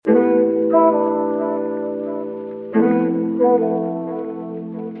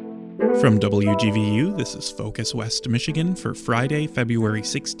From WGVU, this is Focus West Michigan for Friday, February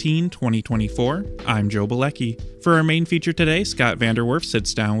 16, 2024. I'm Joe Bilecki. For our main feature today, Scott Vanderwerf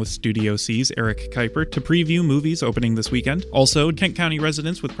sits down with Studio C's Eric Kuiper to preview movies opening this weekend. Also, Kent County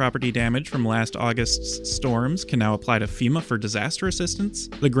residents with property damage from last August's storms can now apply to FEMA for disaster assistance.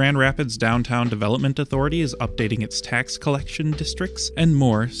 The Grand Rapids Dwntown Development Authority is updating its tax collection districts, and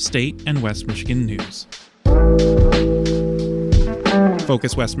more state and West Michigan news.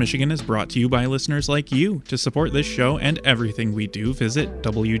 Focus West Michigan is brought to you by listeners like you. To support this show and everything we do, visit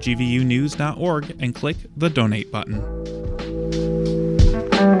wgvunews.org and click the donate button.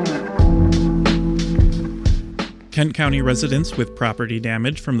 Kent County residents with property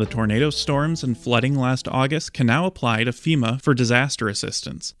damage from the tornado storms and flooding last August can now apply to FEMA for disaster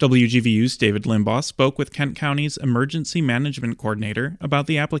assistance. WGVU's David Limbaugh spoke with Kent County's Emergency Management Coordinator about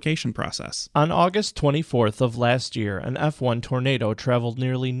the application process. On August 24th of last year, an F1 tornado traveled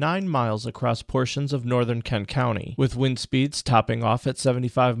nearly 9 miles across portions of northern Kent County. With wind speeds topping off at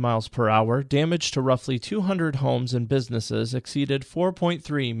 75 miles per hour, damage to roughly 200 homes and businesses exceeded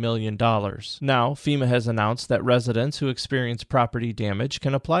 $4.3 million. Now, FEMA has announced that residents who experience property damage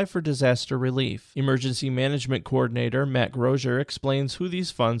can apply for disaster relief. Emergency Management Coordinator Matt Grosier explains who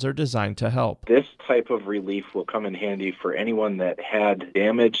these funds are designed to help. This type of relief will come in handy for anyone that had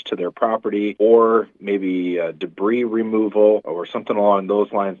damage to their property or maybe debris removal or something along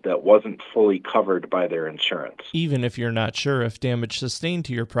those lines that wasn't fully covered by their insurance. Even if you're not sure if damage sustained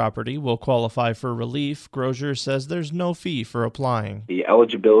to your property will qualify for relief, Grosier says there's no fee for applying. The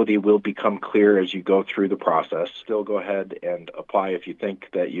eligibility will become clear as you go through the process. Still go ahead and apply if you think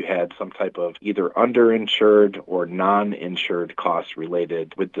that you had some type of either underinsured or non-insured costs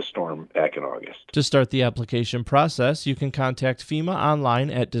related with the storm back in August. To start the application process, you can contact FEMA online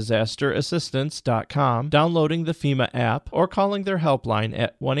at disasterassistance.com, downloading the FEMA app, or calling their helpline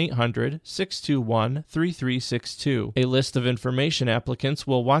at 1-800-621-3362. A list of information applicants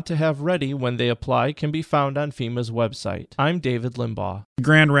will want to have ready when they apply can be found on FEMA's website. I'm David Limbaugh. The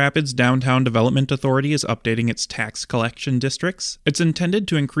Grand Rapids Dwntown Development Authority is updating its tax collection districts. It's intended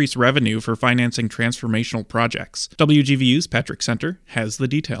to increase revenue for financing transformational projects. WGVU's Patrick Center has the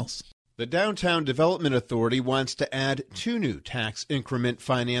details. The Dwntown Development Authority wants to add 2 new tax increment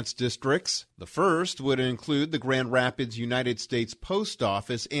finance districts. The first would include the Grand Rapids United States Post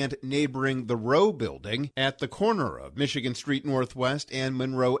Office and neighboring the Row Building at the corner of Michigan Street Northwest and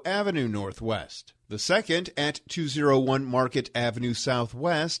Monroe Avenue Northwest. The second at 201 Market Avenue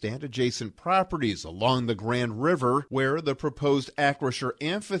Southwest and adjacent properties along the Grand River, where the proposed Acrisure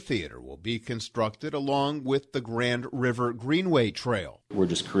Amphitheater will be constructed along with the Grand River Greenway Trail. We're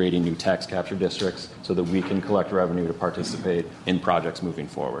just creating new tax capture districts so that we can collect revenue to participate in projects moving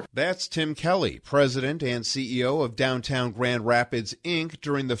forward. That's Tim Kelly, President and CEO of Downtown Grand Rapids, Inc.,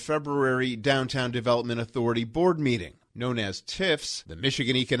 during the February Downtown Development Authority Board meeting. Known as TIFs, the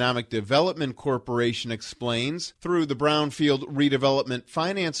Michigan Economic Development Corporation explains, through the Brownfield Redevelopment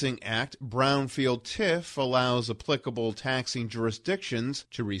Financing Act, Brownfield TIF allows applicable taxing jurisdictions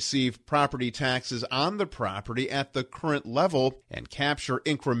to receive property taxes on the property at the current level and capture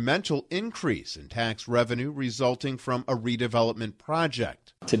incremental increase in tax revenue resulting from a redevelopment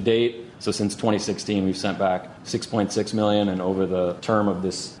project. To date, so since 2016, we've sent back $6.6 million, and over the term of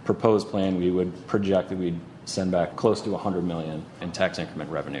this proposed plan, we would project that we'd send back close to $100 million in tax increment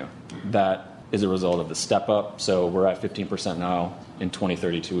revenue. That is a result of the step up. So we're at 15% now. In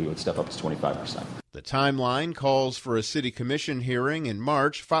 2032, we would step up to 25%. The timeline calls for a city commission hearing in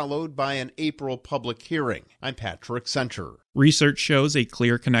March, followed by an April public hearing. I'm Patrick Center. Research shows a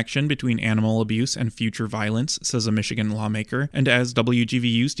clear connection between animal abuse and future violence, says a Michigan lawmaker, and as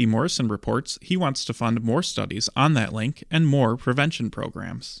WGVU's Dee Morrison reports, he wants to fund more studies on that link and more prevention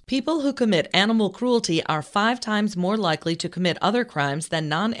programs. People who commit animal cruelty are 5 times more likely to commit other crimes than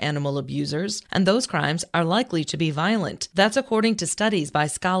non-animal abusers, and those crimes are likely to be violent. That's according to studies by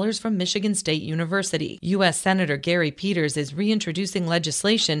scholars from Michigan State University. U.S. Senator Gary Peters is reintroducing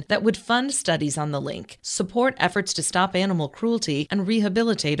legislation that would fund studies on the link, support efforts to stop animal cruelty, and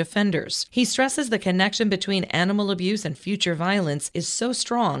rehabilitate offenders. He stresses the connection between animal abuse and future violence is so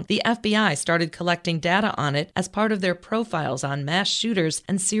strong, the FBI started collecting data on it as part of their profiles on mass shooters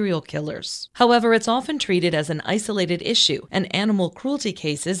and serial killers. However, it's often treated as an isolated issue, and animal cruelty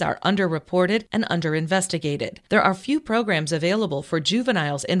cases are underreported and underinvestigated. There are few programs available for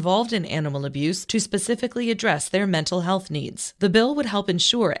juveniles involved in animal abuse to specifically address their mental health needs. The bill would help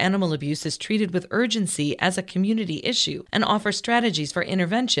ensure animal abuse is treated with urgency as a community issue and offer strategies for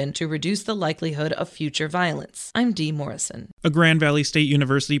intervention to reduce the likelihood of future violence. I'm Dee Morrison. A Grand Valley State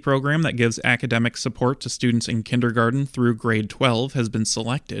University program that gives academic support to students in kindergarten through grade 12 has been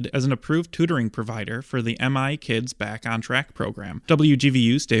selected as an approved tutoring provider for the MI Kids Back on Track program.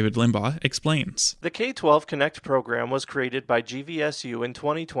 WGVU's David Limbaugh explains. The K-12 Connect program was created by GVSU in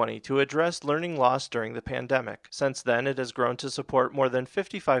 2020 to address learning loss during the pandemic. Since then, it has grown to support more than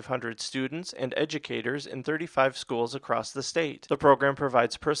 5,500 students and educators in 35 schools across the state. The program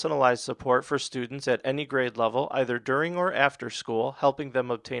provides personalized support for students at any grade level, either during or after school, helping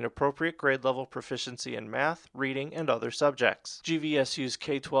them obtain appropriate grade level proficiency in math, reading, and other subjects. GVSU's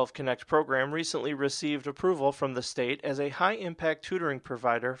K-12 Connect program recently received approval from the state as a high-impact tutoring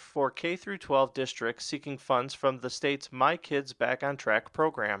provider for K-12 districts seeking funds from the state's My Kids Back on Track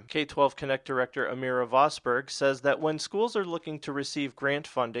program. K-12 Connect Director Amira Vosberg says that when schools are looking to receive grant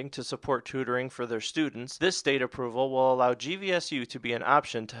funding to support tutoring for their students, this state approval will allow GVSU to be an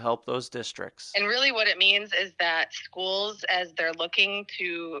option to help those districts. And really what it means is that schools, as they're looking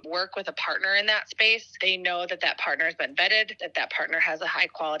to work with a partner in that space, they know that that partner has been vetted, that that partner has a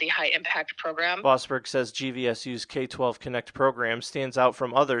high-quality, high-impact program. Vosberg says GVSU's K-12 Connect program stands out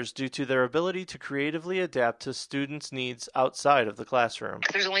from others due to their ability to creatively adapt to students' needs outside of the classroom.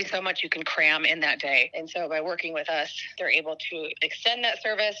 There's only so much you can cram in that day. And so by working with us, they're able to extend that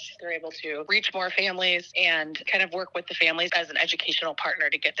service, they're able to reach more families, and kind of work with the families as an educational partner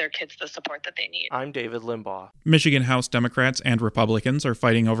to get their kids the support that they need. I'm David Limbaugh. Michigan House Democrats and Republicans are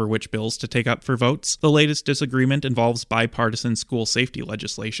fighting over which bills to take up for votes. The latest disagreement involves bipartisan school safety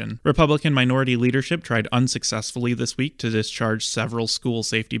legislation. Republican minority leadership tried unsuccessfully this week to discharge several school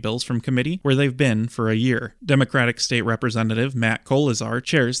safety bills from committee, where they've been for a year. Democratic State Representative Matt Kolizar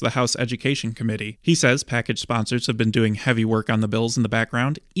chairs the House Education Committee. He says package sponsors have been doing heavy work on the bills in the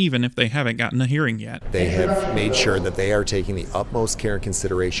background, even if they haven't gotten a hearing yet. They have made sure that they are taking the utmost care and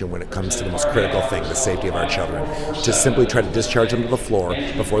consideration when it comes to the most critical thing, the safety of our children. To simply try to discharge them to the floor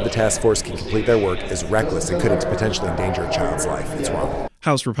before the task force can complete their work is reckless and could potentially endanger a child's life. It's wrong.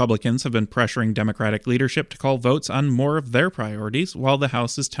 House Republicans have been pressuring Democratic leadership to call votes on more of their priorities, while the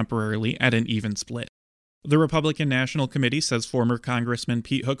House is temporarily at an even split. The Republican National Committee says former Congressman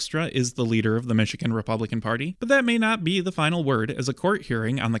Pete Hoekstra is the leader of the Michigan Republican Party, but that may not be the final word as a court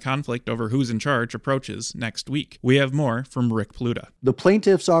hearing on the conflict over who's in charge approaches next week. We have more from Rick Pluta. The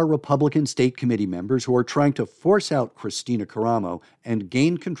plaintiffs are Republican state committee members who are trying to force out Christina Caramo and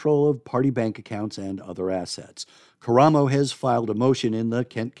gain control of party bank accounts and other assets. Caramo has filed a motion in the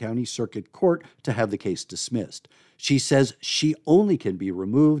Kent County Circuit Court to have the case dismissed. She says she only can be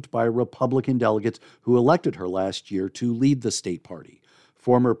removed by Republican delegates who elected her last year to lead the state party.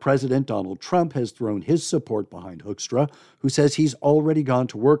 Former President Donald Trump has thrown his support behind Hoekstra, who says he's already gone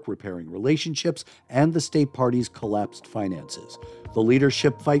to work repairing relationships and the state party's collapsed finances. The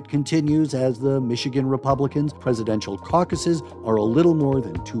leadership fight continues as the Michigan Republicans' presidential caucuses are a little more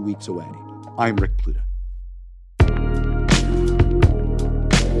than 2 weeks away. I'm Rick Pluta.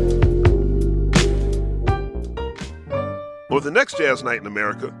 On the next Jazz Night in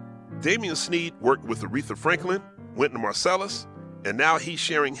America, Damian Sneed worked with Aretha Franklin, Wynton Marsalis, and now he's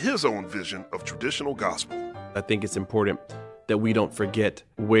sharing his own vision of traditional gospel. I think it's important that we don't forget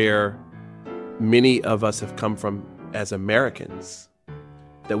where many of us have come from as Americans,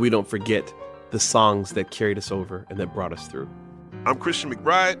 that we don't forget the songs that carried us over and that brought us through. I'm Christian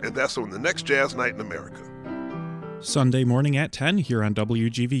McBride, and that's on the next Jazz Night in America. Sunday morning at 10 here on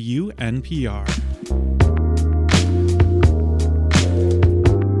WGVU NPR.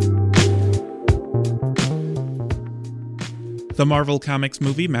 The Marvel Comics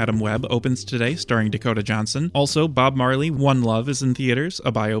movie Madam Web opens today, starring Dakota Johnson. Also, Bob Marley, One Love is in theaters,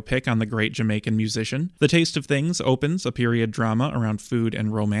 a biopic on the great Jamaican musician. The Taste of Things opens, a period drama around food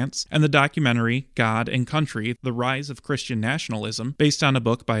and romance. And the documentary God and Country, The Rise of Christian Nationalism, based on a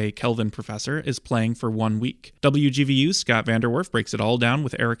book by a Kelvin professor, is playing for 1 week. WGVU's Scott Vanderwerf breaks it all down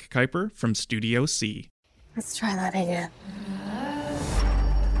with Eric Kuiper from Studio C. Let's try that again.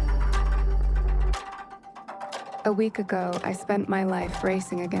 A week ago, I spent my life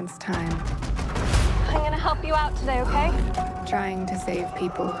racing against time. I'm gonna help you out today, okay? Trying to save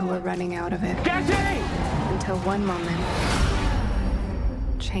people who were running out of it. Until one moment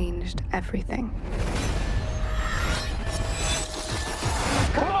changed everything.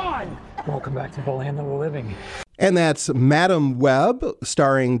 Come on! Welcome back to the land of the living. And that's Madam Web,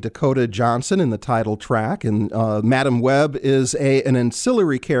 starring Dakota Johnson in the title track. And Madam Web is an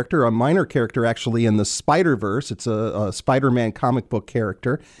ancillary character, a minor character actually, in the Spider-Verse. It's a Spider-Man comic book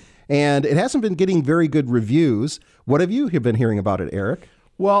character. And it hasn't been getting very good reviews. What have you been hearing about it, Eric?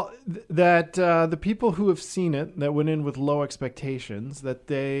 Well, that the people who have seen it, that went in with low expectations, that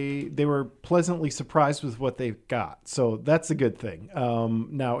they were pleasantly surprised with what they got. So that's a good thing.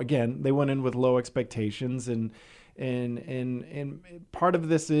 Now, again, they went in with low expectations, and part of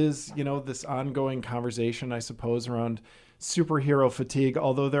this is, this ongoing conversation, I suppose, around superhero fatigue.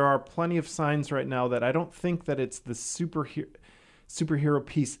 Although there are plenty of signs right now that I don't think that it's the superhero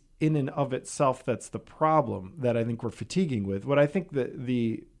piece in and of itself that's the problem that I think we're fatiguing with. What I think that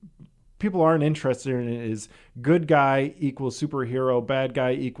the people aren't interested in is good guy equals superhero, bad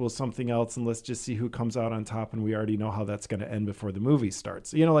guy equals something else, and let's just see who comes out on top, and we already know how that's going to end before the movie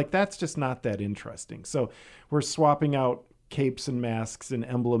starts. That's just not that interesting. So we're swapping out capes and masks and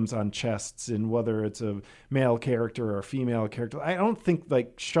emblems on chests, and whether it's a male character or a female character. I don't think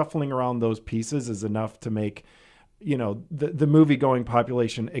shuffling around those pieces is enough to make the movie going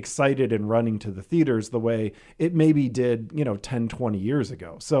population excited and running to the theaters the way it maybe did 10, 20 years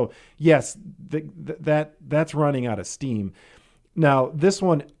ago. So yes, that's running out of steam. Now this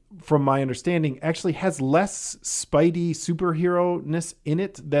one, from my understanding, actually has less Spidey superhero-ness in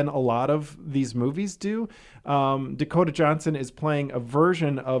it than a lot of these movies do. Dakota Johnson is playing a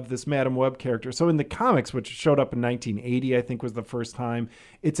version of this Madam Web character. So in the comics, which showed up in 1980, I think was the first time,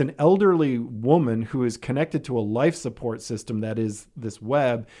 it's an elderly woman who is connected to a life support system that is this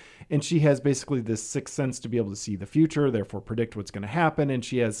web. And she has basically this sixth sense to be able to see the future, therefore predict what's going to happen. And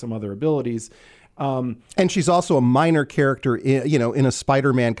she has some other abilities. And she's also a minor character in a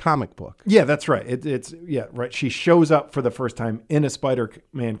Spider-Man comic book. Yeah, that's right. It's right. She shows up for the first time in a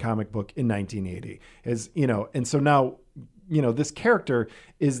Spider-Man comic book in 1980. And so now, this character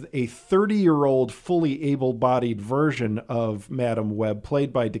is a 30-year-old fully able-bodied version of Madam Web,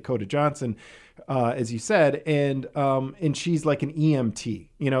 played by Dakota Johnson, as you said, and she's like an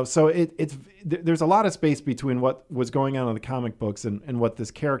EMT, so there's a lot of space between what was going on in the comic books and what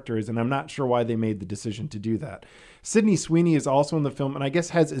this character is, and I'm not sure why they made the decision to do that. Sydney Sweeney is also in the film, and I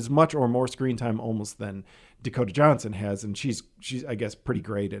guess has as much or more screen time almost than Dakota Johnson has, and she's I guess pretty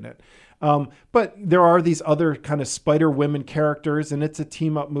great in it. But there are these other kind of Spider Women characters, and it's a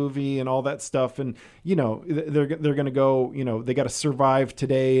team up movie and all that stuff. And, they're going to go, they got to survive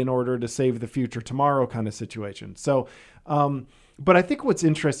today in order to save the future tomorrow kind of situation. So, but I think what's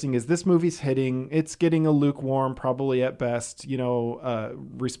interesting is this movie's it's getting a lukewarm, probably at best,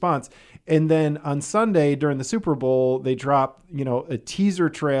 response. And then on Sunday during the Super Bowl, they dropped, a teaser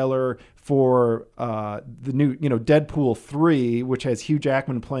trailer for the new, Deadpool 3, which has Hugh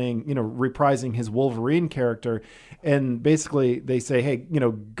Jackman playing, reprising his Wolverine character. And basically they say, hey,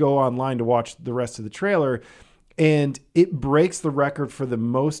 go online to watch the rest of the trailer. And it breaks the record for the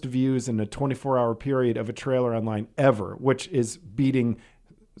most views in a 24-hour period of a trailer online ever, which is beating,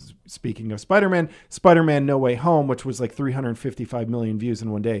 speaking of Spider-Man No Way Home, which was like 355 million views in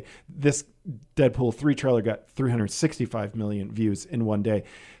one day. This Deadpool 3 trailer got 365 million views in one day.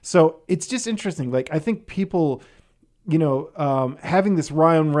 So it's just interesting. I think people, having this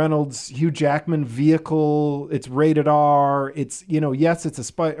Ryan Reynolds, Hugh Jackman vehicle, it's rated R. It's, yes, it's a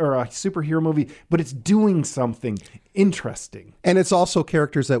superhero movie, but it's doing something interesting. And it's also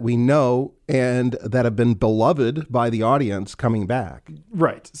characters that we know and that have been beloved by the audience coming back.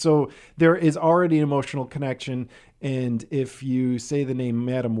 Right. So there is already an emotional connection. And if you say the name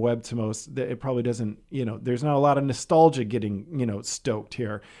Madam Web to most, it probably doesn't, there's not a lot of nostalgia getting, stoked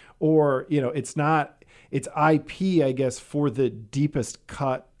here. Or, it's IP, I guess, for the deepest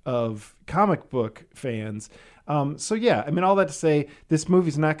cut of comic book fans. So yeah, all that to say, this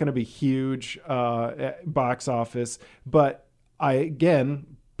movie's not going to be huge at box office, but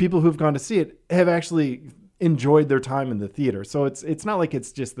people who've gone to see it have actually enjoyed their time in the theater. So it's not like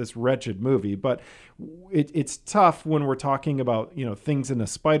it's just this wretched movie, but it's tough when we're talking about, things in the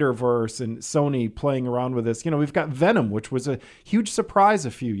Spider-Verse and Sony playing around with this. We've got Venom, which was a huge surprise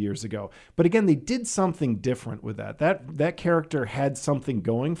a few years ago. But again, they did something different with that. That character had something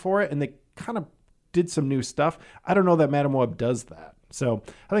going for it, and they kind of did some new stuff. I don't know that Madam Web does that. So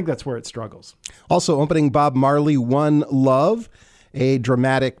I think that's where it struggles. Also opening Bob Marley, One Love, a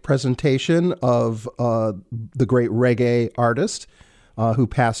dramatic presentation of the great reggae artist who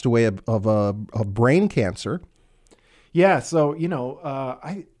passed away of brain cancer. Yeah, so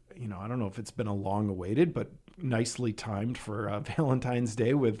I don't know if it's been a long awaited, but nicely timed for Valentine's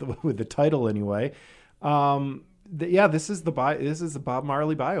Day with the title anyway. This is the Bob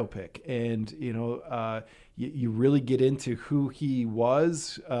Marley biopic, and you really get into who he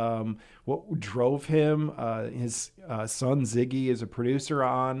was, what drove him. His son Ziggy is a producer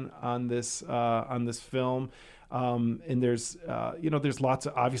on this film. And there's lots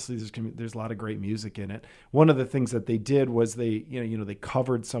of, obviously there's a lot of great music in it. One of the things that they did was they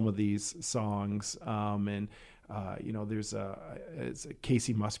covered some of these songs, there's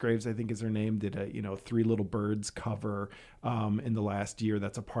Casey Musgraves, I think is her name, did a Three Little Birds cover in the last year.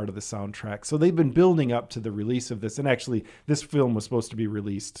 That's a part of the soundtrack. So they've been building up to the release of this. And actually, this film was supposed to be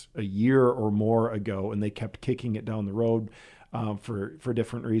released a year or more ago, and they kept kicking it down the road for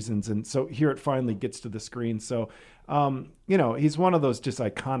different reasons. And so here it finally gets to the screen. So, he's one of those just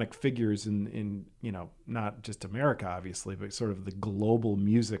iconic figures in not just America, obviously, but sort of the global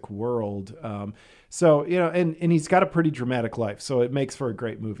music world. And he's got a pretty dramatic life. So it makes for a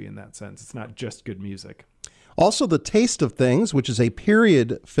great movie in that sense. It's not just good music. Also, The Taste of Things, which is a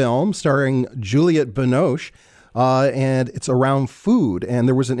period film starring Juliette Binoche, and it's around food. And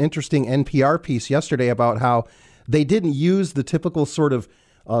there was an interesting NPR piece yesterday about how they didn't use the typical sort of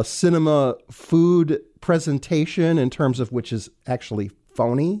cinema food presentation in terms of which is actually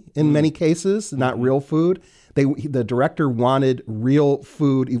phony in many cases, not real food. The director wanted real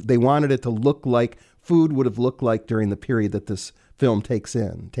food. They wanted it to look like food would have looked like during the period that this film takes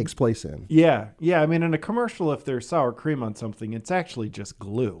place in. Yeah. I mean, in a commercial, if there's sour cream on something, it's actually just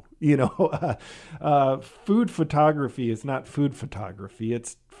glue. Food photography is not food photography.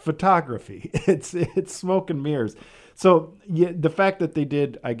 It's photography. It's smoke and mirrors. So the fact that they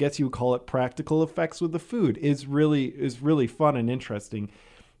did, I guess you would call it practical effects with the food is really fun and interesting.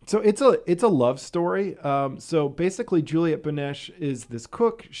 So it's a love story. So basically, Juliette Binoche is this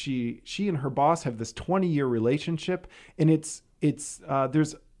cook. She and her boss have this 20-year relationship, and it's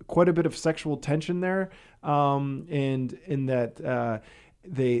there's quite a bit of sexual tension there, and in that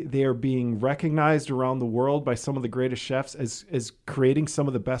they are being recognized around the world by some of the greatest chefs as creating some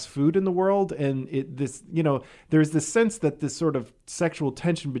of the best food in the world. And there's this sense that this sort of sexual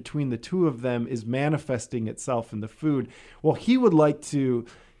tension between the two of them is manifesting itself in the food. Well, he would like to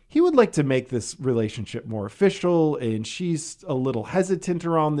make this relationship more official, and she's a little hesitant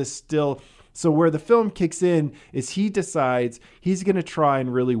around this still. So where the film kicks in is he decides he's going to try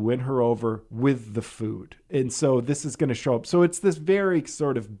and really win her over with the food. And so this is going to show up. So it's this very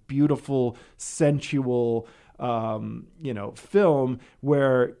sort of beautiful, sensual, film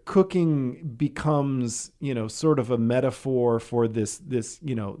where cooking becomes, sort of a metaphor for this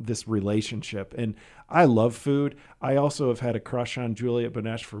relationship. And I love food. I also have had a crush on Juliette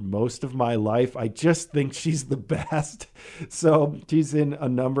Binoche for most of my life. I just think she's the best. So she's in a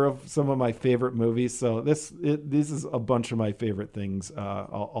number of some of my favorite movies. So this is a bunch of my favorite things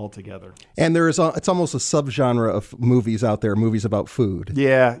all together. And it's almost a subgenre of movies out there, movies about food.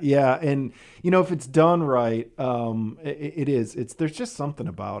 Yeah. And if it's done right, it is. There's just something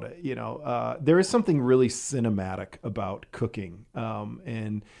about it. There is something really cinematic about cooking,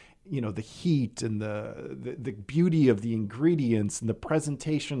 and the heat and the beauty of the ingredients and the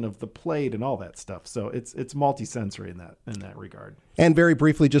presentation of the plate and all that stuff. So it's multisensory in that regard. And very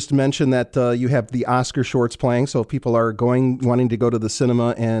briefly, just to mention that you have the Oscar shorts playing. So if people are wanting to go to the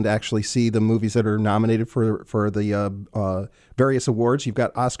cinema and actually see the movies that are nominated for the various awards, you've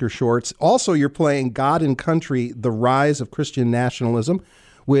got Oscar shorts. Also, you're playing God and Country: The Rise of Christian Nationalism,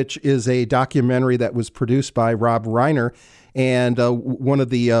 which is a documentary that was produced by Rob Reiner. And one of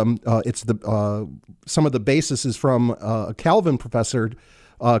the some of the basis is from a Calvin professor,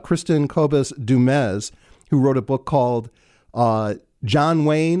 Kristen Kobes-Dumez, who wrote a book called John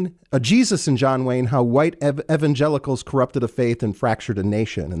Wayne, Jesus and John Wayne: How White Evangelicals Corrupted a Faith and Fractured a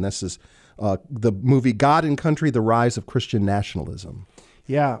Nation. And this is the movie God and Country: The Rise of Christian Nationalism.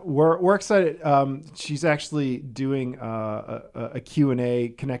 Yeah, we're excited. She's actually doing a Q&A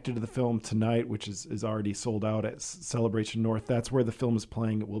connected to the film tonight, which is already sold out at Celebration North. That's where the film is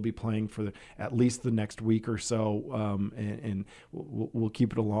playing. It will be playing for at least the next week or so, and we'll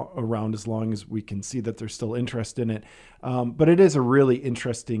keep it around as long as we can see that there's still interest in it. But it is a really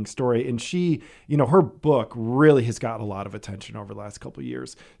interesting story, and she, her book really has gotten a lot of attention over the last couple of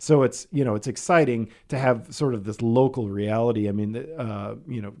years. So it's exciting to have sort of this local reality. I mean,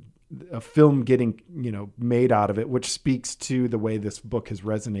 a film getting, made out of it, which speaks to the way this book has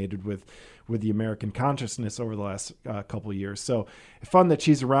resonated with the American consciousness over the last couple of years. So fun that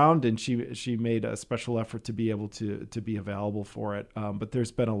she's around, and she made a special effort to be able to be available for it. But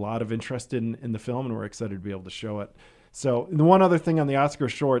there's been a lot of interest in the film, and we're excited to be able to show it. So the one other thing on the Oscar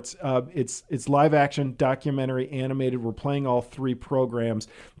shorts, it's live action, documentary, animated. We're playing all three programs,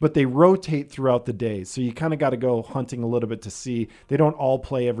 but they rotate throughout the days. So you kind of got to go hunting a little bit to see. They don't all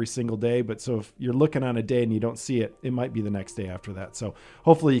play every single day, but so if you're looking on a day and you don't see it, it might be the next day after that. So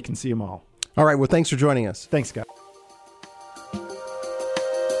hopefully you can see them all. All right. Well, thanks for joining us. Thanks, Scott.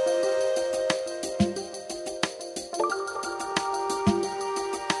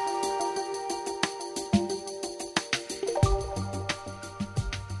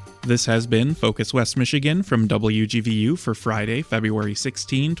 This has been Focus West Michigan from WGVU for Friday, February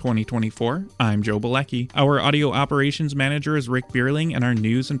 16, 2024. I'm Joe Bilecki. Our audio operations manager is Rick Bierling, and our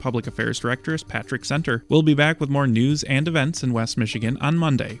news and public affairs director is Patrick Center. We'll be back with more news and events in West Michigan on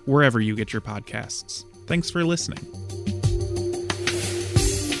Monday, wherever you get your podcasts. Thanks for listening.